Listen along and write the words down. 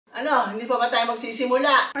Ano, hindi pa ba tayo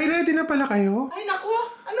magsisimula? Ay, ready na pala kayo? Ay, naku!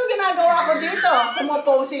 Ano ginagawa ko dito?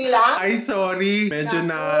 Pumaposing lang? Ay, sorry. Medyo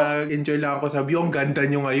nag-enjoy lang ako sa view. Ang ganda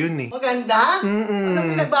nyo ngayon eh. Maganda?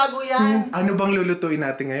 Ano pinagbago yan? Ano bang lulutuin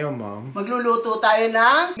natin ngayon, ma'am? Magluluto tayo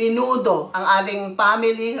ng menudo, ang ating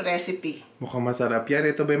family recipe. Mukhang masarap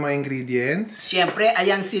yan. Ito ba yung mga ingredients? Siyempre,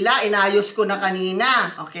 ayan sila. Inayos ko na kanina.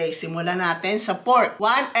 Okay, simulan natin sa pork.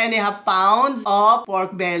 1½ pounds of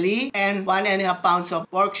pork belly and 1½ pounds of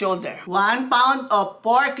pork shoulder. 1 pound of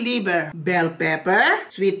pork liver. Bell pepper,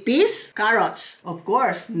 sweet peas, carrots. Of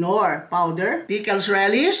course, knorr powder. Pickles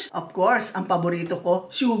relish. Of course, ang paborito ko,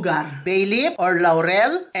 sugar. Bay leaf or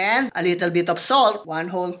laurel and a little bit of salt. 1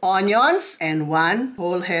 whole onions and 1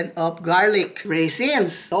 whole head of garlic.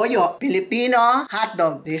 Raisins. Toyo. Filipino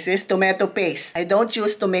hotdog. This is tomato paste. I don't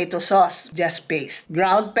use tomato sauce, just paste.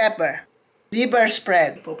 Ground pepper. Liver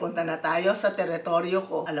spread. Pupunta na tayo sa teritoryo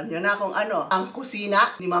ko. Alam nyo na kung ano, ang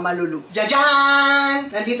kusina ni Mama Lulu. Jajan!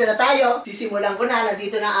 Nandito na tayo. Sisimulan ko na.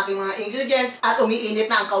 Nandito na ang aking mga ingredients at umiinit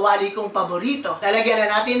na ang kawali kong paborito. Lalagyan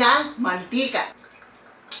na natin ng mantika.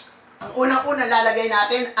 Ang unang-unang lalagay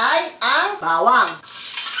natin ay ang bawang.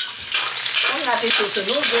 Huwag natin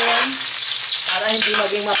susunugin para hindi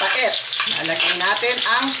maging mapait. Lalagyan natin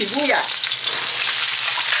ang sibuyas.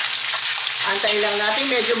 Antayin lang natin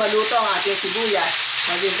medyo maluto ang ating sibuyas.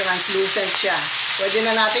 Maging translucent siya. Pwede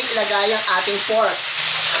na natin ilagay ang ating pork.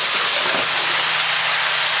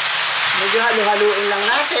 Medyo halu-haluin lang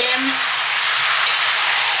natin.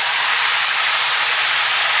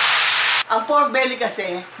 Ang pork belly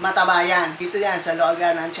kasi, mataba yan. Dito yan, sa loob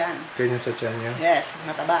ng tiyan. Ganyan sa tiyan niya? Yes,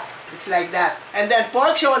 mataba. It's like that. And then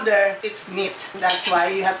pork shoulder, it's meat. That's why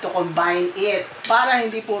you have to combine it. Para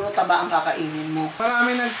hindi puro taba ang kakainin mo.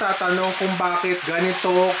 Marami nagtatanong kung bakit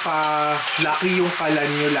ganito kalaki yung kalan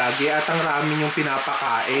nyo lagi at ang rami yung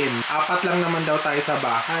pinapakain. 4 lang naman daw tayo sa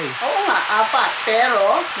bahay. Oo nga, 4.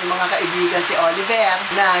 Pero, may mga kaibigan si Oliver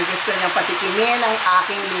na gusto niyang patikimin ang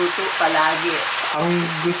aking luto palagi. Ang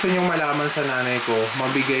gusto niyong malaman sa nanay ko,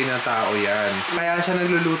 mabigay na tao yan. Kaya siya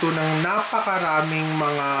nagluluto ng napakaraming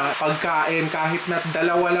mga pagkain kahit na 2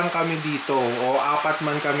 lang kami dito o 4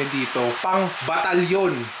 man kami dito, pang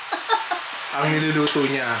batalyon ang niluluto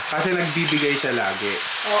niya kasi nagbibigay siya lagi.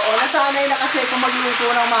 Oo, nasanay na kasi kung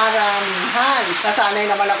magluto ng maramihan. Nasanay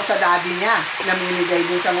naman ako sa daddy niya. Namimigay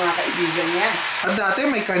din sa mga kaibigan niya. At dati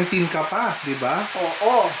may canteen ka pa, di ba?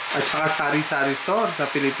 Oo. At saka sari-sari store sa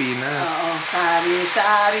Pilipinas. Oo,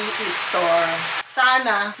 sari-sari store.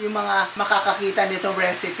 Sana yung mga makakakita nitong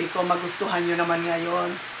recipe ko magustuhan nyo naman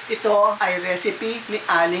ngayon. Ito ay recipe ni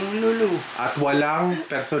Aling Lulu. At walang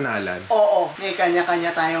personalan. Oo, may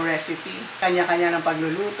kanya-kanya tayong recipe. Kanya-kanya ng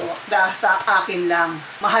pagluluto. Basta akin lang.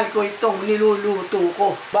 Mahal ko itong niluluto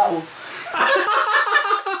ko. Bao.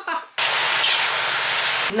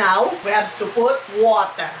 Now, we have to put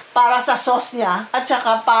water. Para sa sauce niya at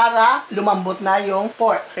saka para lumambot na yung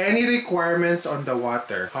pork. Any requirements on the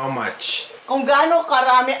water? How much? Kung gaano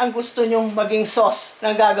karami ang gusto nyong maging sauce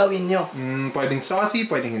na gagawin nyo. Pwedeng saucy,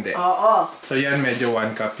 pwedeng hindi. Oo. So yan, medyo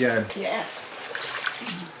 1 cup yan. Yes.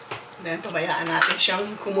 Then, pabayaan natin siyang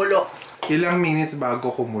kumulo. Ilang minutes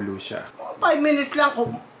bago kumulo siya? 5 minutes lang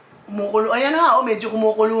kumukulo. Ayan na, oh, medyo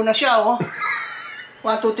kumukulo na siya, oh.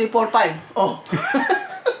 1, 2, 3, 4, 5. Oh.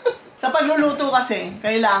 Sa pagluluto kasi,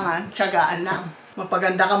 kailangan tiyagaan lang.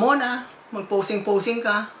 Magpaganda ka muna. Magposing-posing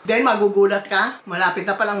ka. Then magugulat ka. Malapit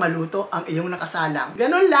na palang maluto ang iyong nakasalang.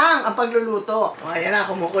 Ganun lang ang pagluluto. O, ayan na,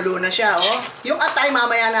 kumukulo na siya, oh. Yung atay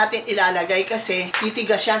mamaya natin ilalagay kasi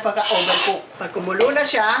titigas yan pagka overcook. Pag kumulo na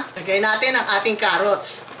siya, lagay natin ang ating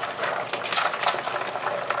carrots.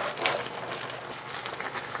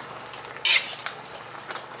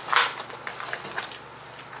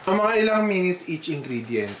 So, mga ilang minutes each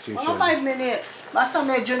ingredients usually? Mga 5 minutes. Basta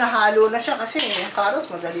medyo nahalo na siya kasi yung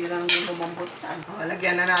carrots madali lang din lumambot yan. O,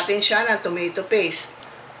 lagyan na natin siya ng tomato paste.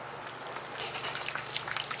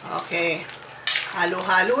 Okay.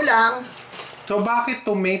 Halo-halo lang. So, bakit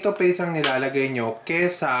tomato paste ang nilalagay nyo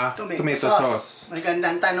kesa tomato sauce?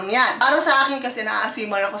 Magandang tanong yan. Para sa akin kasi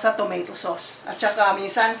naaasiman ako sa tomato sauce. At saka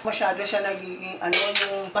minsan masyado siya nagiging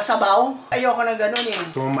yung pasabaw. Ayoko na ganun eh.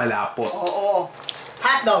 So, malapot. Oo.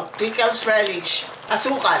 Hotdog, pickles, relish,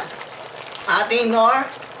 asukal, ating knorr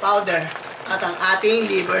powder, at ang ating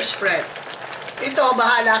liver spread. Ito,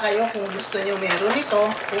 bahala kayo kung gusto nyo meron ito.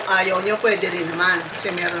 Kung ayaw nyo, pwede rin naman. Kasi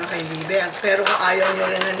meron kay liver. Pero kung ayaw nyo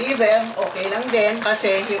rin ng liver, okay lang din.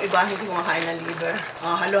 Kasi yung iba hindi kumakain ng liver.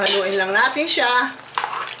 Halo-haluin lang natin siya.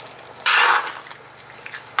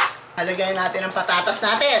 Halagay natin ang patatas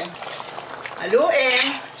natin.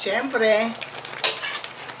 Haluin. Siyempre.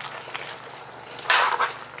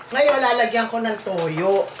 Ngayon, lalagyan ko ng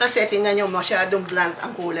toyo. Kasi tingnan nyo, masyadong blunt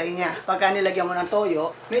ang kulay niya. Pagka nilagyan mo ng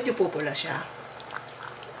toyo, medyo pupula siya.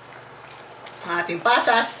 Ang ating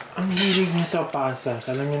pasas. Ang hilig niya sa pasas.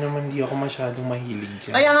 Alam niyo naman, di ako masyadong mahilig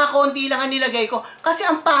dyan. Kaya nga, konti lang ang nilagay ko. Kasi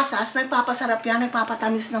ang pasas, nagpapasarap yan,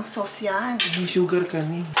 nagpapatamis ng sauce yan. May sugar ka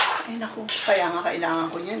ni. Ay naku, kaya nga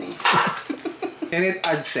kailangan ko yan eh. And it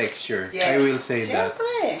adds texture. Yes. I will say that.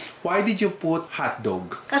 Siyempre. Why did you put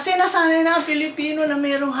hotdog? Kasi nasanay na ang Filipino na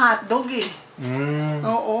mayroong hotdog eh.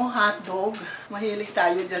 Oo, hotdog. Mahilig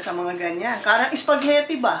tayo dyan sa mga ganyan. Karang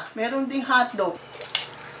spaghetti ba? Meron ding hotdog.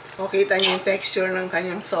 O, kita niyo yung texture ng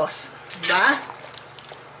kanyang sauce. Diba?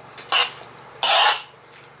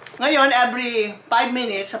 Ngayon, every 5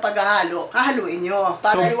 minutes sa paghahalo, hahaluin nyo.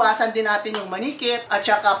 Para iwasan din natin yung manikit at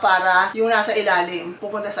saka para yung nasa ilalim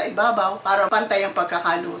pupunta sa ibabaw para pantay ang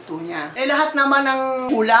pagkakaluto niya. Eh, lahat naman ng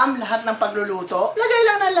ulam, lahat ng pagluluto, lagay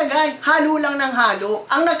lang ng lagay. Halo lang ng halo.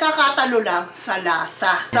 Ang nagkakatalo lang sa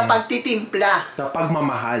lasa, sa pagtitimpla. Sa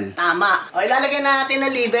pagmamahal. Tama. O, ilalagay na natin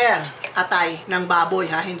ng liver. Atay ng baboy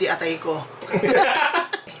ha, hindi atay ko.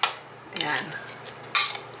 Yan.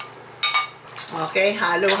 Okay,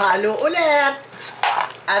 halo-halo ulit.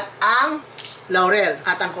 At ang laurel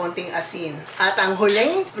at ang konting asin. At ang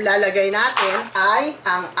huling lalagay natin ay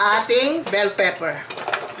ang ating bell pepper.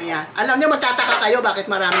 Ayan. Alam niyo, magtataka kayo bakit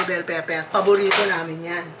maraming bell pepper. Paborito namin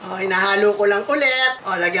yan. O, hinahalo ko lang ulit.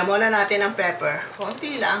 O, lagyan muna natin ng pepper.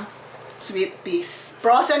 Konti lang. Sweet peas.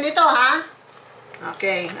 Frozen ito, ha?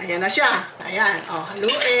 Okay, ayan na siya. Ayan. O,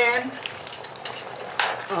 haluin.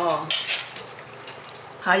 O.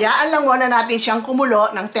 Hayaan lang muna natin siyang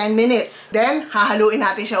kumulo ng 10 minutes. Then, hahaluin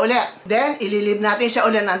natin siya ulit. Then, ililib natin siya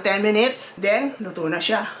ulit ng 10 minutes. Then, luto na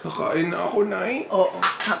siya. Kakain na ako, Nay. Oo,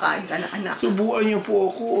 kakain ka na, anak. Subuan niyo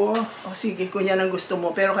po ako, ah. O sige, kung yan ang gusto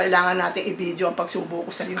mo. Pero kailangan natin i-video ang pagsubo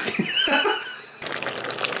ko sa'yo.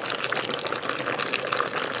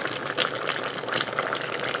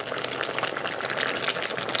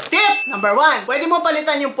 Number 1, pwede mo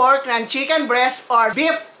palitan yung pork ng chicken breast or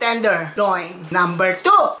beef tenderloin. Number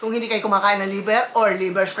 2, kung hindi kayo kumakain ng liver or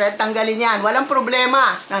liver spread, tanggalin yan. Walang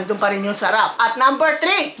problema. Nandun pa rin yung sarap. At number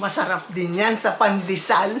 3, masarap din yan sa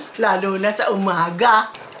pandesal, lalo na sa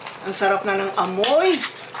umaga. Ang sarap na ng amoy.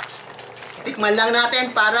 Tikman lang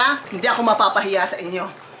natin para hindi ako mapapahiya sa inyo.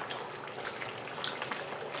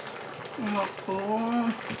 Naku,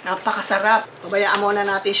 napakasarap. Pabayaan muna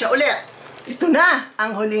natin siya ulit. Ito na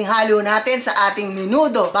ang huling halo natin sa ating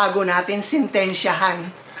menudo bago natin sintensyahan.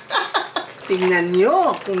 Tingnan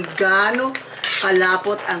nyo kung gaano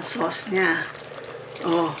kalapot ang sauce niya.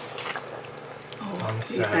 Oh. Oh,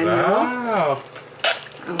 kita nyo?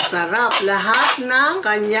 Ang sarap. Lahat ng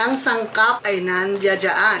kanyang sangkap ay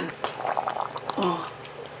nandiyan. Oh.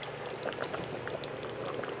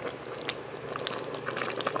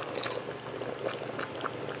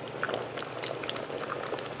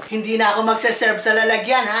 Hindi na ako magsaserve sa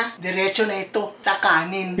lalagyan, ha? Diretso na ito sa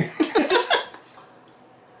kanin.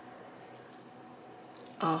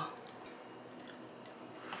 Oh.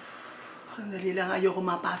 Sandali lang, ayoko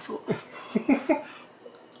mapaso.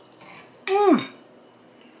 Yung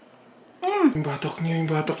batok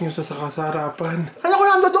niyo sa harapan. Kala ko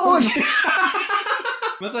nando doon.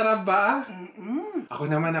 Masarap ba? Ako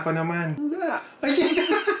naman. Hindi.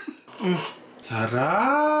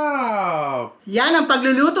 Sarap! Yan ang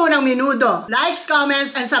pagluluto ng menudo. Likes,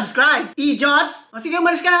 comments, and subscribe. E-Jots! O sige,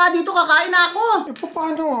 umalis ka na nga dito. Kakain na ako.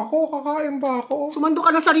 Paano ako? Kakain ba ako? Sumando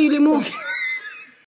ka na sarili mo.